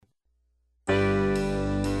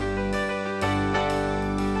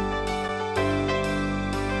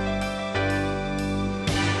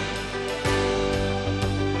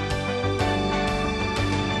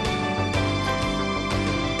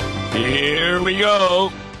Here we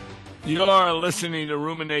go. You are listening to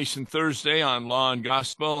Rumination Thursday on Law and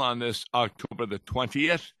Gospel on this October the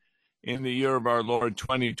 20th in the year of our Lord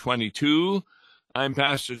 2022. I'm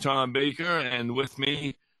Pastor Tom Baker, and with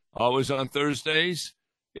me, always on Thursdays,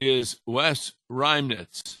 is Wes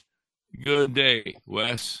Reimnitz. Good day,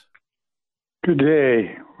 Wes. Good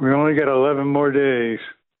day. We only got 11 more days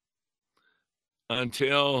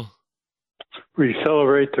Until we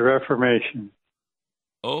celebrate the Reformation.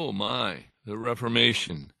 oh my, the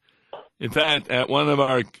Reformation. In fact, at one of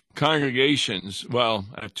our congregations, well,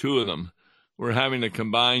 at two of them, we're having a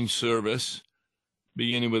combined service,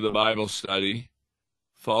 beginning with a Bible study,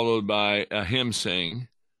 followed by a hymn sing.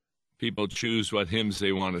 People choose what hymns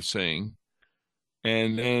they want to sing.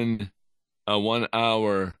 And then a 1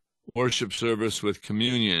 hour worship service with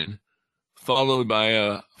communion, followed by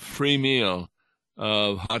a free meal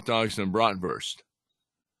of hot dogs and bratwurst.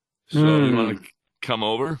 So you want to come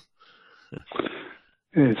over?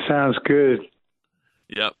 It sounds good.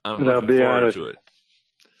 Yep, I'm looking forward to it.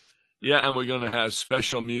 Yeah, and we're going to have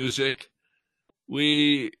special music.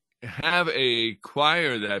 We have a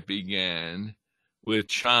choir that began with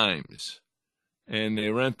chimes, and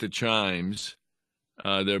they rent the chimes.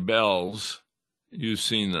 They're bells. You've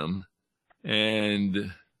seen them.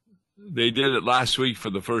 And they did it last week for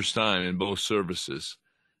the first time in both services,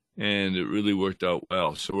 and it really worked out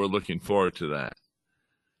well. So we're looking forward to that.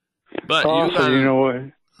 But also, you know what?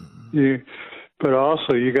 You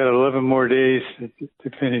got 11 more days to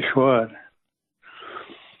finish what?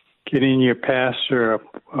 Getting your pastor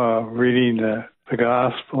reading the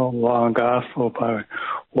Gospel, Law and Gospel by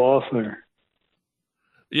Walther.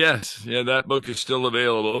 Yes, yeah, that book is still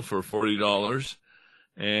available for $40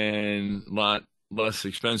 and a lot less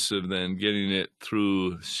expensive than getting it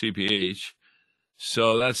through CPH.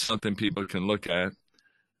 So that's something people can look at.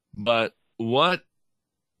 But what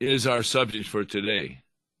is our subject for today?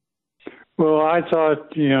 Well, I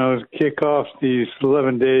thought, kick off these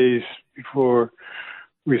 11 days before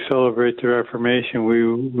we celebrate the Reformation,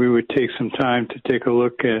 we would take some time to take a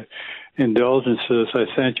look at indulgences. I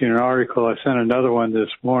sent you an article. I sent another one this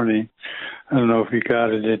morning. I don't know if you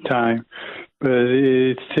got it in time, but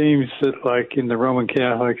it seems that like in the Roman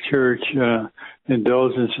Catholic Church,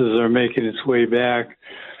 indulgences are making its way back.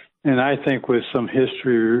 And I think with some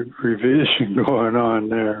history revision going on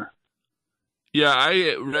there. Yeah,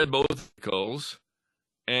 I read both articles,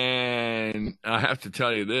 and I have to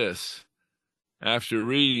tell you this. After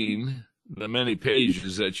reading the many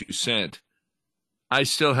pages that you sent, I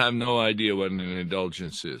still have no idea what an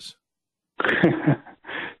indulgence is.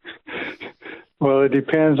 Well, it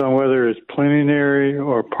depends on whether it's plenary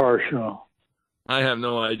or partial. I have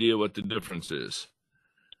no idea what the difference is.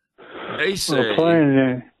 They say... Well,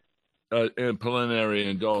 plenary... in plenary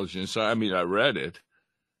indulgence, I read it,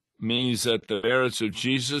 means that the merits of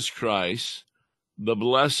Jesus Christ, the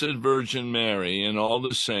Blessed Virgin Mary, and all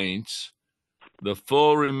the saints, the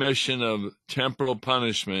full remission of temporal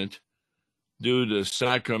punishment due to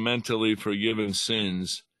sacramentally forgiven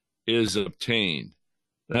sins is obtained.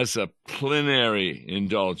 That's a plenary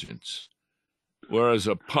indulgence. Whereas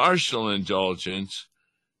a partial indulgence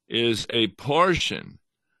is a portion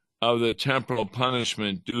of the temporal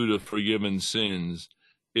punishment due to forgiven sins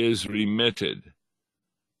is remitted.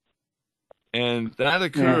 And that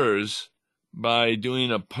occurs by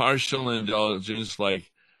doing a partial indulgence,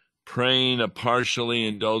 like praying a partially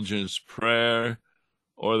indulgence prayer,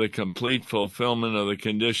 or the complete fulfillment of the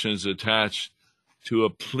conditions attached to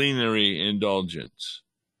a plenary indulgence.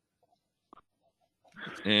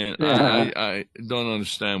 And I don't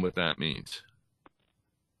understand what that means.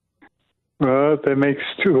 Well, that makes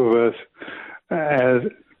two of us. As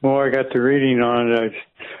more I got to reading on it,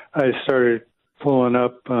 I started pulling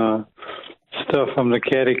up stuff from the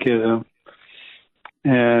Catechism.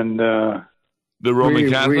 And the Roman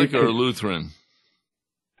Catholic or Lutheran?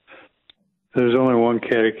 There's only one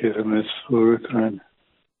catechism. It's Lutheran.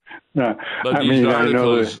 No, but these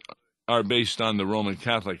articles are based on the Roman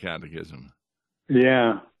Catholic Catechism.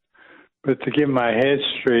 Yeah, but to get my head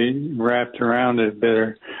straight, wrapped around it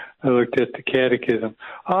better, I looked at the Catechism.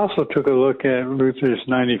 I also took a look at Luther's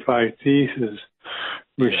 95 Theses,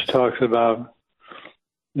 which talks about,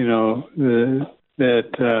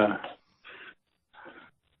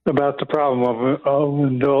 about the problem of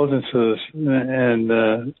indulgences and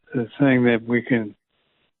the thing that we can,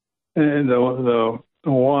 the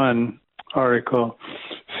one article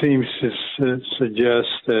seems to suggest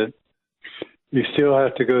that you still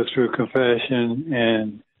have to go through confession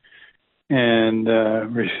and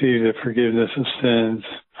receive the forgiveness of sins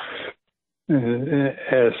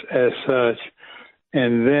as such.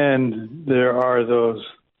 And then there are those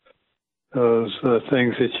those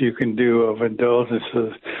things that you can do of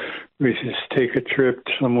indulgences. We just take a trip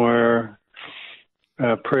somewhere,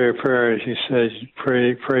 pray a prayer, as you said,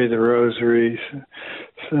 pray the rosaries,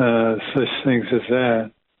 such things as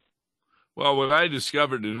that. Well, what I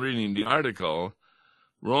discovered in reading the article,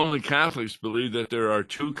 Roman Catholics believe that there are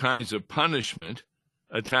two kinds of punishment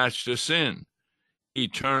attached to sin: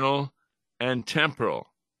 eternal and temporal.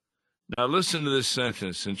 Now listen to this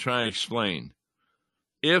sentence and try and explain.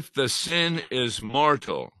 If the sin is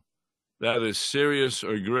mortal, that is serious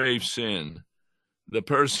or grave sin, the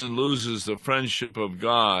person loses the friendship of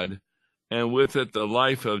God and with it the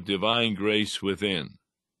life of divine grace within.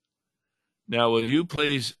 Now, will you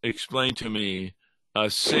please explain to me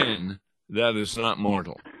a sin that is not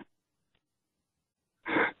mortal?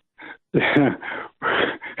 I'm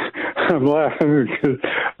laughing because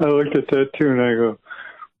I looked at that too and I go,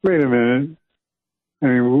 wait a minute. I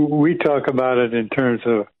mean, we talk about it in terms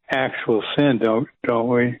of actual sin, don't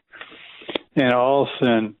we? And all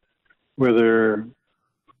sin, whether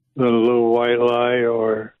the little white lie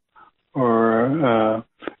or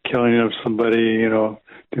killing of somebody,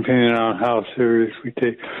 depending on how serious we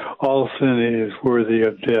take, all sin is worthy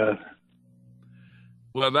of death.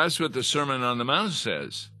 Well, that's what the Sermon on the Mount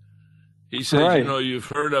says. He says, right. You've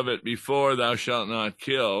heard of it before, thou shalt not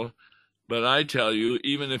kill. But I tell you,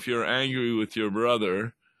 even if you're angry with your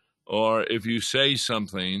brother, or if you say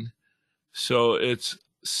something, so it's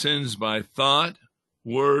sins by thought,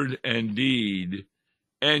 word, and deed,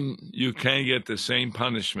 and you can get the same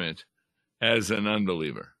punishment as an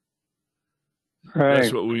unbeliever. Right.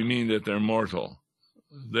 That's what we mean that they're mortal.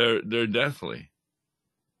 They're deathly.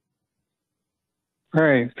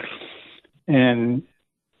 Right. And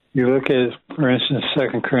you look at, for instance,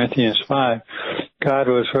 2 Corinthians 5, God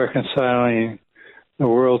was reconciling the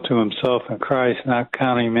world to himself in Christ, not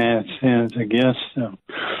counting man's sins against him.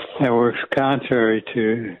 That works contrary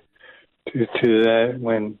to that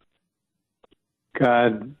when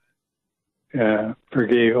God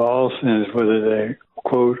forgave all sins, whether they,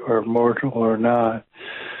 quote, are mortal or not.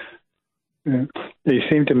 They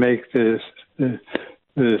seem to make this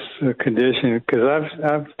condition, because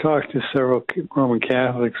I've talked to several Roman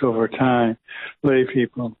Catholics over time, lay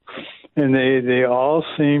people, and they all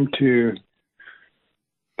seem to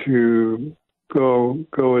go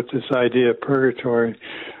with this idea of purgatory,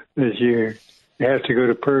 that you have to go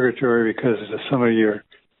to purgatory because some of your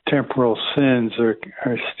temporal sins are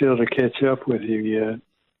still to catch up with you yet.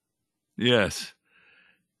 Yes.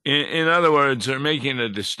 In other words, they're making a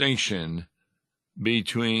distinction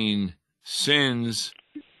between sins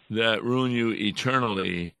that ruin you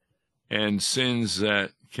eternally and sins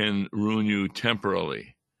that can ruin you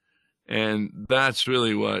temporally. And that's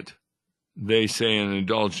really what they say an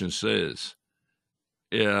indulgence is.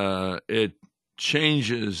 It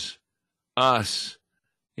changes us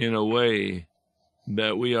in a way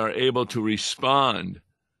that we are able to respond,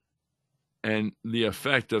 and the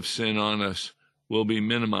effect of sin on us will be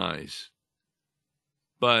minimized.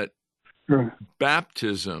 But Sure.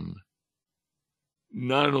 Baptism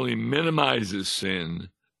not only minimizes sin,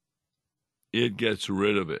 it gets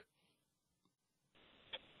rid of it.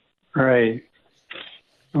 Right.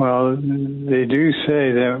 Well, they do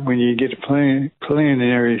say that when you get a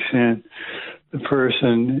plenary sin, the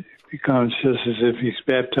person becomes just as if he's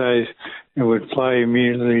baptized and would fly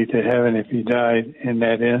immediately to heaven if he died in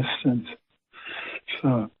that instance.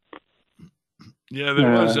 So, yeah,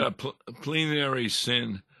 there was a plenary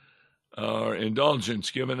sin or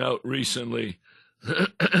indulgence given out recently.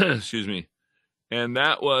 Excuse me. And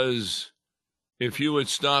that was if you would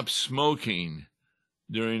stop smoking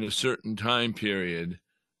during a certain time period,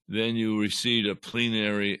 then you received a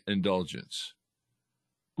plenary indulgence.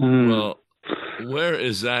 Well, where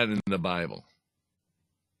is that in the Bible?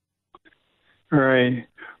 Right.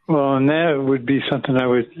 Well, and that would be something I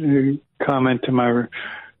would comment to my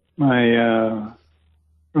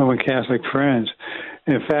Roman Catholic friends.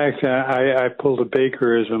 In fact, I pulled a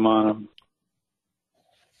Bakerism on them.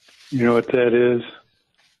 You know what that is?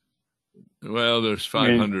 Well, there's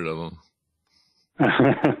 500 of them.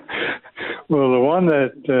 Well, the one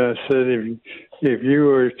that said if you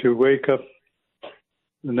were to wake up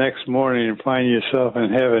the next morning and find yourself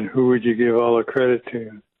in heaven, who would you give all the credit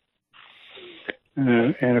to?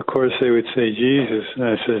 And of course, they would say Jesus. And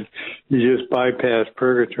I said, you just bypassed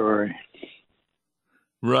purgatory.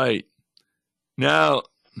 Right. Now,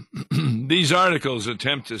 these articles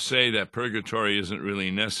attempt to say that purgatory isn't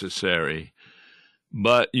really necessary,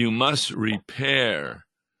 but you must repair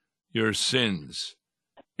your sins.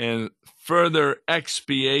 And further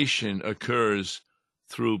expiation occurs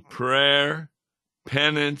through prayer,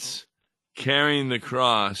 penance, carrying the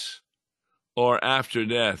cross, or after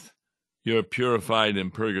death, you're purified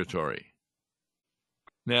in purgatory.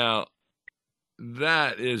 Now,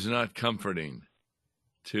 that is not comforting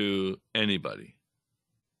to anybody.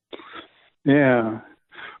 Yeah.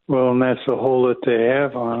 Well, and that's the hold that they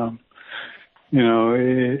have on them. You know,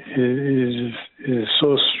 it is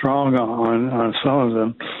so strong on some of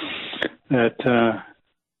them that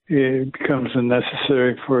it becomes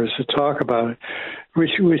unnecessary for us to talk about it.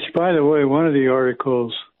 Which, by the way, one of the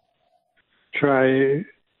articles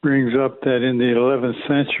brings up that in the 11th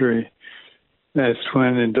century, that's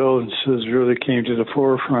when indulgences really came to the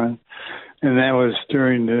forefront, and that was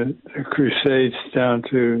during the Crusades down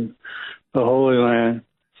to the Holy Land,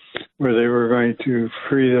 where they were going to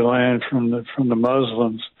free the land from the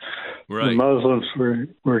Muslims. Right. The Muslims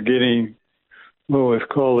were getting what was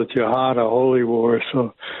called the Jihad, a holy war.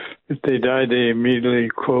 So if they died, they immediately,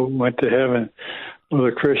 quote, went to heaven. Well,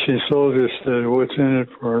 the Christian soldiers said, what's in it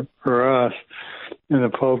for us? And the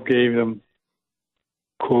Pope gave them,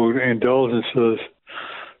 quote, indulgences,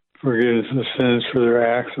 forgiveness of sins for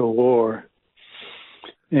their acts of war.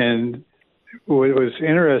 And what was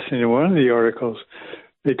interesting in one of the articles,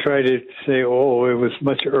 they tried to say, oh, it was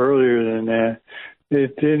much earlier than that.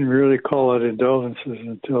 It didn't really call it indulgences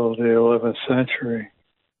until the 11th century.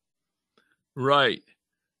 Right.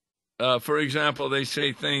 For example, they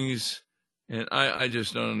say things, and I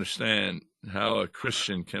just don't understand how a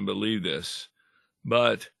Christian can believe this,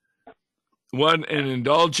 but what an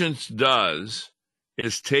indulgence does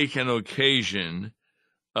is take an occasion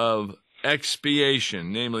of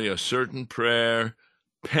expiation, namely a certain prayer,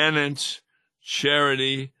 penance,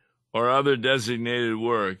 charity, or other designated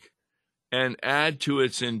work, and add to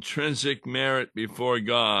its intrinsic merit before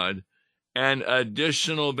God an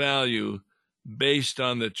additional value based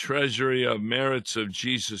on the treasury of merits of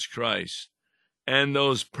Jesus Christ and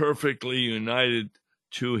those perfectly united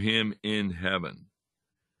to him in heaven.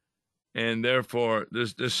 And therefore,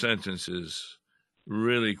 this sentence is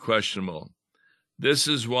really questionable. This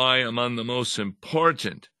is why among the most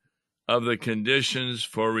important of the conditions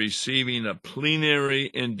for receiving a plenary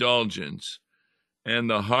indulgence and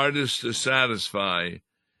the hardest to satisfy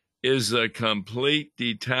is the complete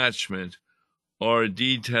detachment or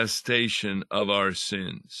detestation of our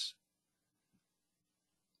sins.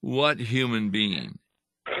 What human being,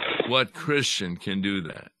 what Christian can do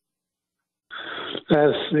that?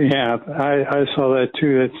 I saw that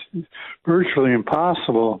too. It's virtually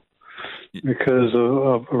impossible because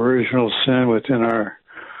of original sin within our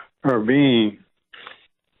being.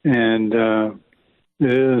 And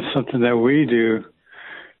it is something that we do.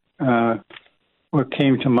 What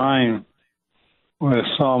came to mind was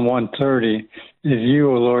Psalm 130. If you,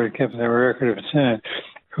 O Lord, kept the record of sin,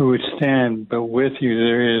 who would stand? But with you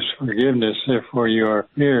there is forgiveness, therefore you are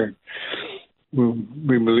feared.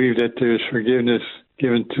 We believe that there is forgiveness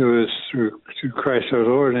given to us through Christ our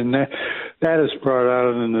Lord, and that is brought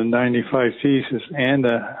out in the 95 Theses and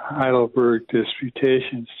the Heidelberg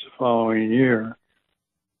Disputations the following year.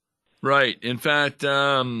 Right. In fact,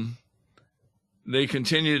 they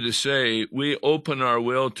continue to say, we open our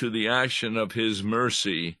will to the action of his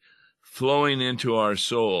mercy flowing into our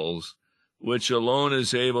souls, which alone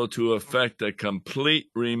is able to effect a complete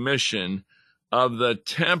remission of the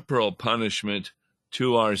temporal punishment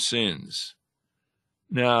to our sins.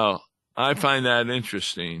 Now, I find that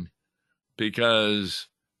interesting because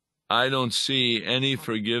I don't see any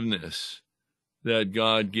forgiveness that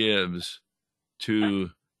God gives to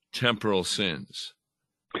temporal sins.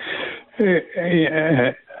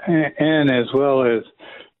 And as well as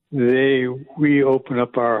we open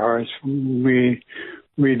up our hearts, we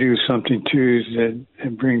do something too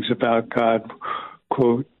that brings about God,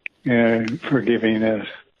 quote, forgiving us.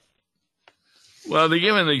 Well, they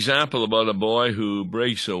give an example about a boy who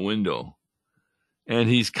breaks a window, and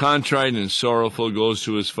he's contrite and sorrowful, goes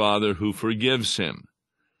to his father, who forgives him.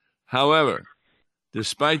 However,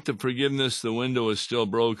 despite the forgiveness, the window is still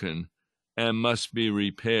broken and must be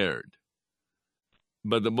repaired.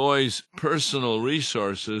 But the boy's personal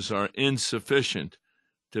resources are insufficient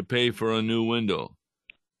to pay for a new window.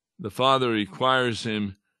 The father requires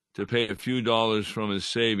him to pay a few dollars from his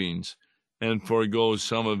savings and forgoes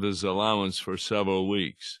some of his allowance for several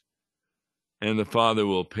weeks, and the father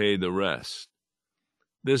will pay the rest.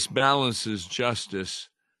 This balances justice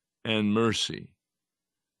and mercy.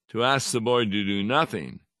 To ask the boy to do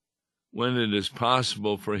nothing when it is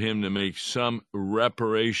possible for him to make some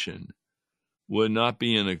reparation would not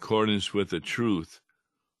be in accordance with the truth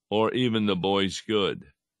or even the boy's good.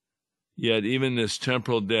 Yet even this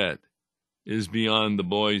temporal debt is beyond the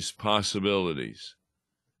boy's possibilities.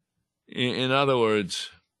 In other words,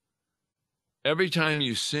 every time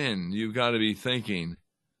you sin, you've got to be thinking,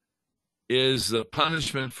 is the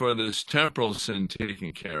punishment for this temporal sin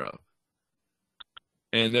taken care of?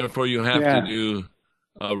 And therefore you have to do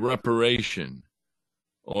a reparation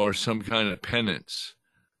or some kind of penance,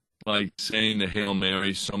 like saying the Hail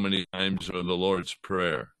Mary so many times or the Lord's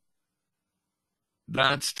Prayer.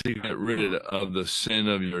 That's to get rid of the sin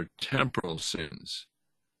of your temporal sins.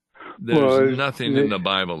 There's nothing in the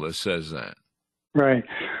Bible that says that. Right.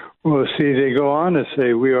 Well, see, they go on to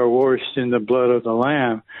say we are washed in the blood of the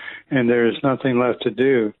Lamb, and there is nothing left to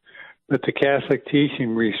do. But the Catholic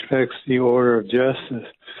teaching respects the order of justice,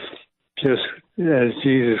 just as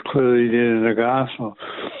Jesus clearly did in the gospel.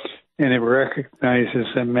 And it recognizes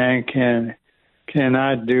that man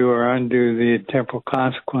cannot do or undo the temporal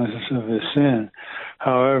consequences of his sin.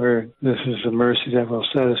 However, this is the mercy that will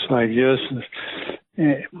satisfy justice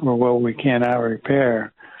for what we cannot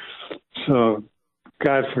repair. So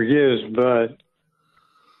God forgives, but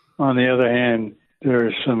on the other hand,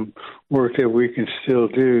 there's some work that we can still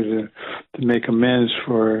do to make amends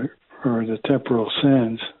for the temporal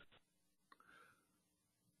sins.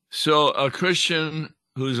 So a Christian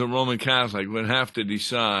who's a Roman Catholic would have to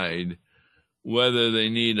decide whether they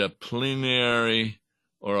need a plenary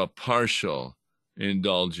or a partial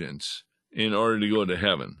indulgence in order to go to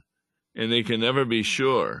heaven. And they can never be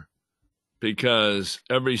sure, because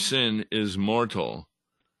every sin is mortal.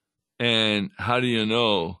 And how do you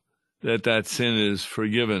know that that sin is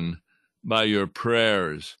forgiven by your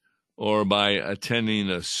prayers or by attending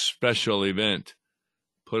a special event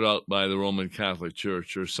put out by the Roman Catholic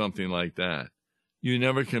Church or something like that? You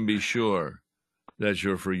never can be sure that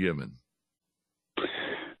you're forgiven.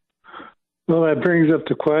 Well, that brings up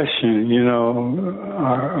the question,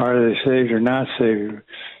 are they saved or not saved?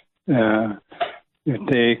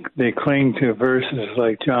 If they cling to verses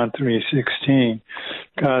like John 3:16,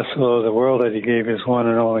 God so loved the world that he gave his one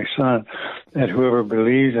and only Son, that whoever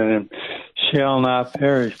believes in him shall not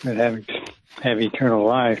perish but have eternal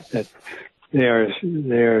life, that they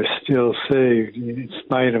are still saved in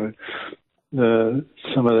spite of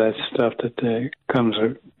some of that stuff that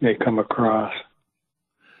they come across.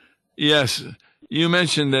 Yes, you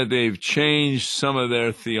mentioned that they've changed some of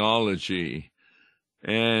their theology.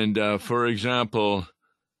 And, for example,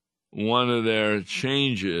 one of their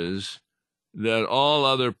changes that all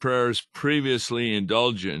other prayers previously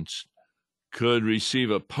indulgence could receive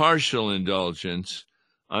a partial indulgence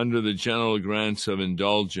under the general grants of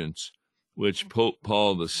indulgence, which Pope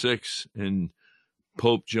Paul VI and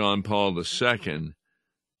Pope John Paul II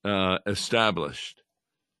established.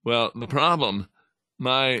 Well, the problem,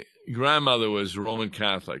 my grandmother was Roman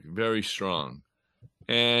Catholic, very strong.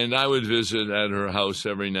 And I would visit at her house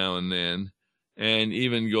every now and then and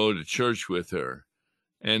even go to church with her.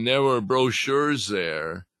 And there were brochures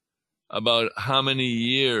there about how many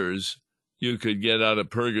years you could get out of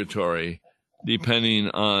purgatory depending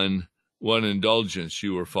on what indulgence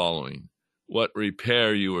you were following, what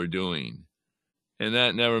repair you were doing. And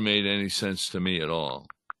that never made any sense to me at all.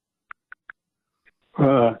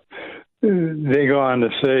 They go on to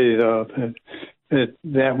say, though,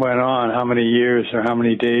 that went on, how many years or how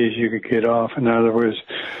many days you could get off. In other words,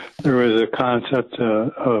 there was a concept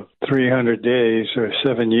of 300 days or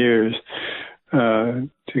 7 years to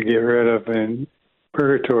get rid of in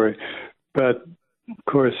purgatory. But, of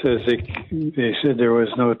course, as they said, there was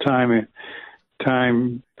no time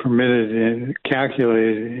permitted and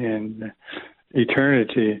calculated in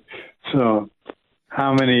eternity. So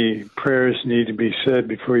how many prayers need to be said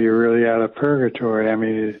before you're really out of purgatory? I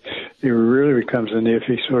mean, it really becomes an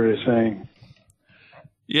iffy sort of thing.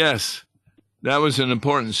 Yes, that was an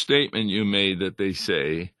important statement you made, that they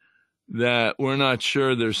say that we're not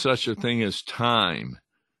sure there's such a thing as time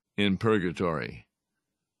in purgatory.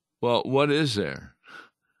 Well, what is there?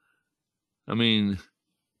 I mean,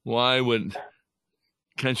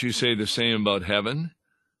 can't you say the same about heaven,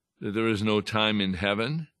 that there is no time in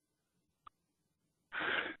heaven?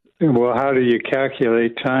 Well, how do you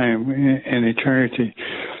calculate time in eternity?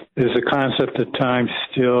 Does the concept of time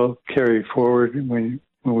still carry forward when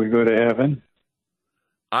we go to heaven?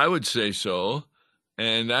 I would say so,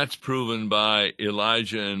 and that's proven by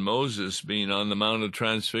Elijah and Moses being on the Mount of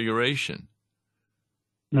Transfiguration.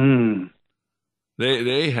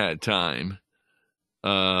 They had time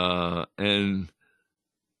and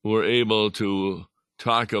were able to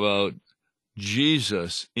talk about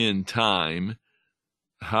Jesus in time.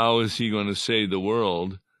 How is he going to save the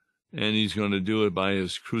world? And he's going to do it by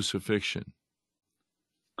his crucifixion.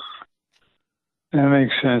 That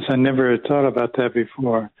makes sense. I never had thought about that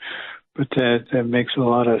before, but that makes a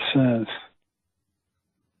lot of sense.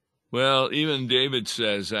 Well, even David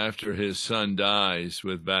says after his son dies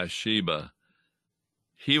with Bathsheba,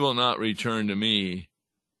 he will not return to me,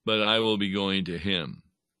 but I will be going to him.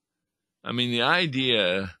 I mean, the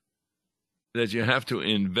idea that you have to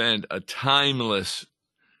invent a timeless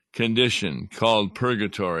condition called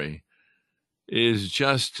purgatory is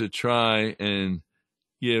just to try and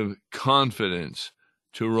give confidence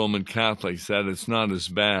to Roman Catholics that it's not as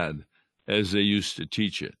bad as they used to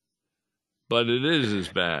teach it. But it is as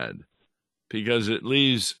bad, because it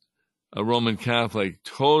leaves a Roman Catholic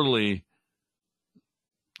totally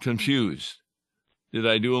confused. Did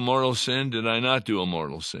I do a mortal sin? Did I not do a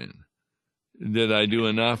mortal sin? Did I do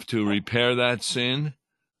enough to repair that sin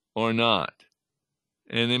or not?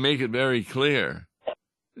 And they make it very clear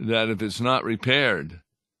that if it's not repaired,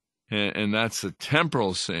 and that's a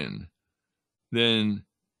temporal sin, then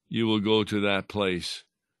you will go to that place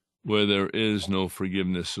where there is no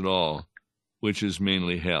forgiveness at all, which is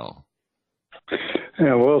mainly hell.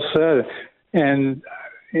 Yeah, well said. And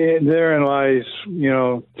therein lies,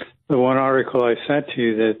 the one article I sent to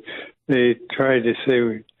you, that they tried to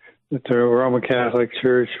say that the Roman Catholic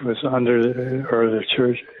Church was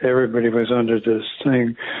everybody was under this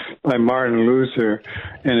thing by Martin Luther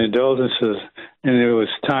and indulgences, and it was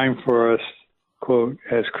time for us, quote,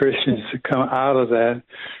 as Christians, to come out of that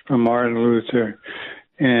from Martin Luther,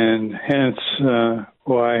 and hence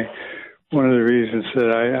why one of the reasons that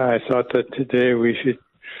I thought that today we should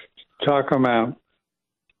talk about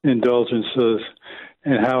indulgences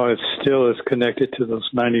and how it still is connected to those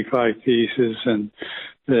 95 Theses and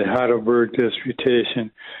the Heidelberg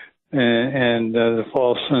Disputation and the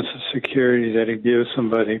false sense of security that it gives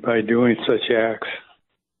somebody by doing such acts.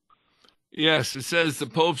 Yes, it says the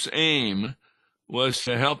Pope's aim was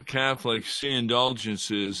to help Catholics see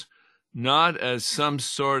indulgences not as some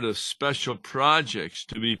sort of special projects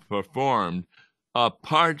to be performed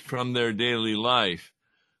apart from their daily life,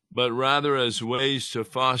 but rather as ways to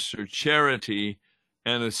foster charity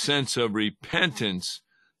and a sense of repentance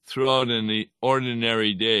throughout an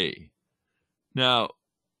ordinary day. Now,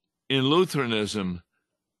 in Lutheranism,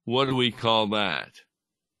 what do we call that?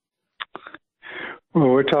 Well,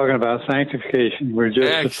 we're talking about sanctification. We're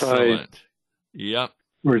justified. Excellent. Yep.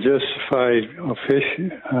 We're justified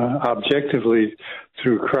objectively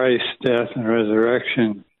through Christ's death and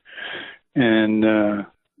resurrection. And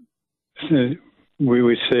we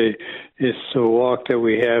would say it's the walk that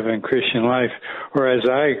we have in Christian life, or as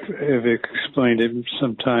I have explained it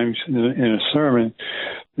sometimes in a sermon,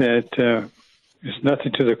 that it's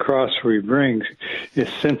nothing to the cross we bring.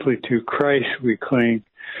 It's simply to Christ we cling.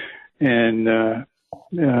 And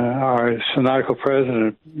our synodical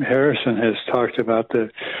president, Harrison, has talked about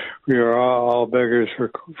that we are all beggars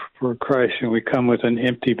for Christ, and we come with an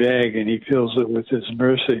empty bag, and he fills it with his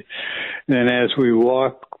mercy. And as we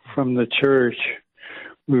walk from the church,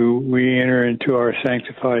 we enter into our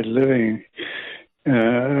sanctified living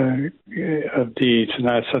of deeds,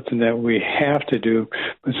 not something that we have to do,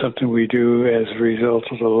 but something we do as a result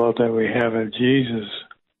of the love that we have of Jesus.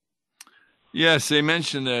 Yes, they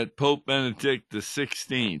mentioned that Pope Benedict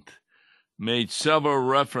XVI made several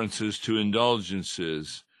references to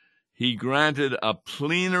indulgences. He granted a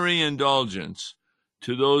plenary indulgence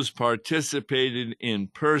to those participated in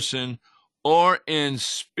person or in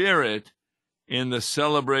spirit in the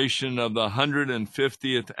celebration of the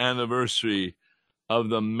 150th anniversary of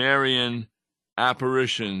the Marian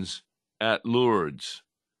apparitions at Lourdes.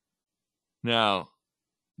 Now,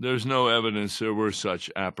 there's no evidence there were such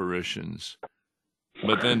apparitions.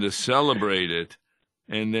 But then to celebrate it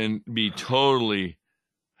and then be totally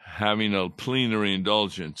having a plenary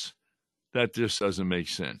indulgence, that just doesn't make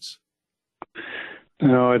sense.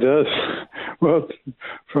 No, it does. Well,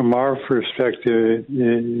 from our perspective,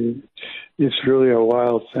 it's really a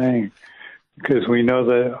wild thing, because we know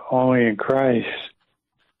that only in Christ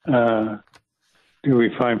do we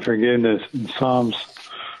find forgiveness. In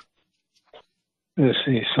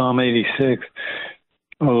Psalm 86,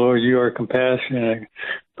 "O Lord, you are compassionate,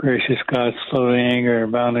 gracious God, slow to anger,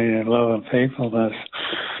 abounding in love and faithfulness."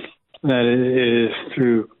 That it is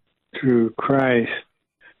through Christ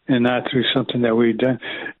and not through something that we've done.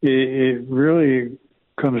 It really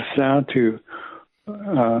comes down to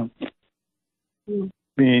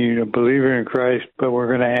being a believer in Christ, but we're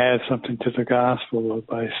going to add something to the gospel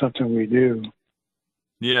by something we do.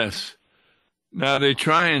 Yes. Now, they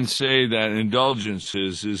try and say that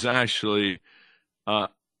indulgences is actually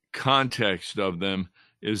context of them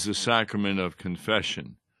is the sacrament of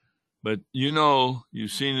confession. But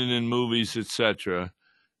you've seen it in movies, etc.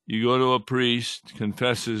 You go to a priest,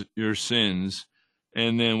 confesses your sins,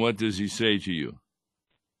 and then what does he say to you?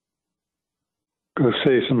 go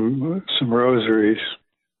say some rosaries.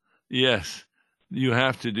 Yes, you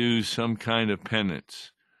have to do some kind of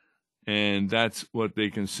penance, and that's what they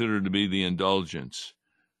consider to be the indulgence.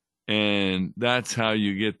 And that's how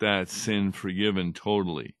you get that sin forgiven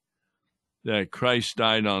totally. That Christ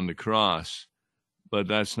died on the cross, but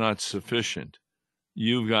that's not sufficient.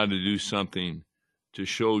 You've got to do something to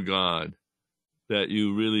show God that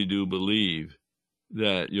you really do believe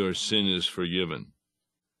that your sin is forgiven.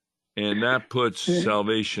 And that puts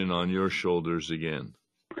salvation on your shoulders again.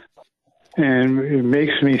 And it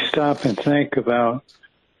makes me stop and think about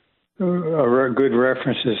a good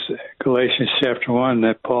reference is Galatians chapter 1,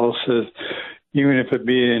 that Paul says, even if it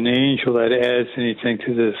be an angel that adds anything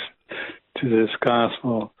to this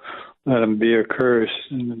gospel, let him be accursed,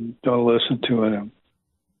 and don't listen to him.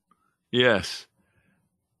 Yes.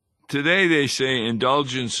 Today they say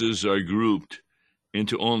indulgences are grouped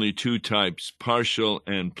into only two types, partial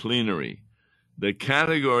and plenary. The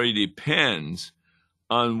category depends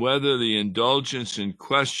on whether the indulgence in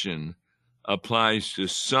question applies to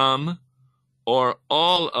some or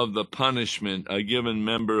all of the punishment a given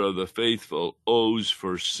member of the faithful owes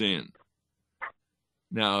for sin.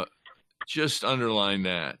 Now, just underline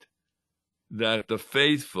that the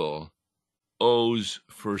faithful owes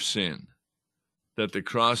for sin, that the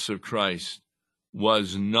cross of Christ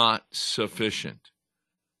was not sufficient.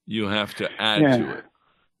 You have to add to it.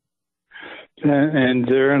 And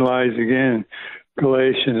therein lies again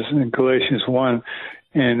Galatians 1,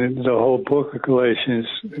 and the whole book of Galatians,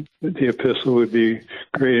 the epistle would be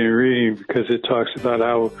great in reading because it talks about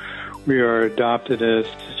how we are adopted as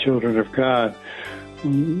the children of God.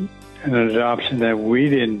 An adoption that we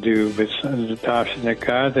didn't do, but an adoption that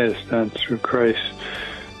God has done through Christ's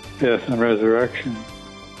death and resurrection.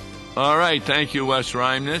 All right. Thank you, Wes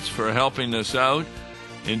Reimnitz, for helping us out.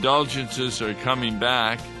 Indulgences are coming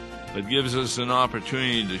back, but gives us an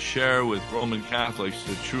opportunity to share with Roman Catholics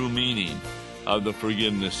the true meaning of the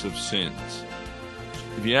forgiveness of sins.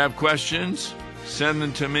 If you have questions, send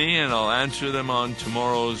them to me and I'll answer them on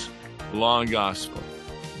tomorrow's Law and Gospel.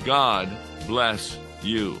 God bless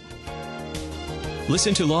you.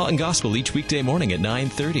 Listen to Law and Gospel each weekday morning at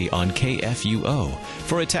 9:30 on KFUO.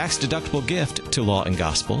 For a tax-deductible gift to Law and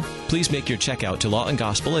Gospel, please make your check out to Law and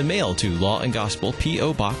Gospel and mail to Law and Gospel,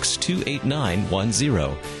 P.O. Box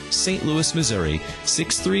 28910, St. Louis, Missouri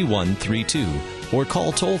 63132, or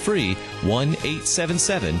call toll-free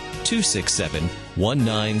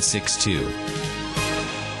 1-877-267-1962.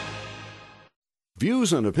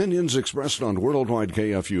 Views and opinions expressed on Worldwide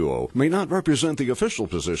KFUO may not represent the official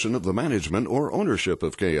position of the management or ownership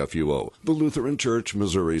of KFUO, the Lutheran Church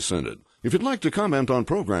Missouri Synod. If you'd like to comment on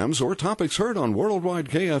programs or topics heard on Worldwide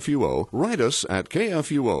KFUO, write us at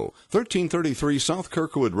KFUO, 1333 South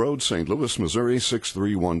Kirkwood Road, St. Louis, Missouri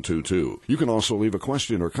 63122. You can also leave a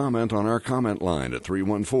question or comment on our comment line at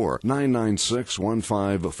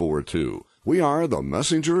 314-996-1542. We are the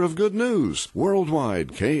messenger of good news, Worldwide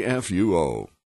KFUO.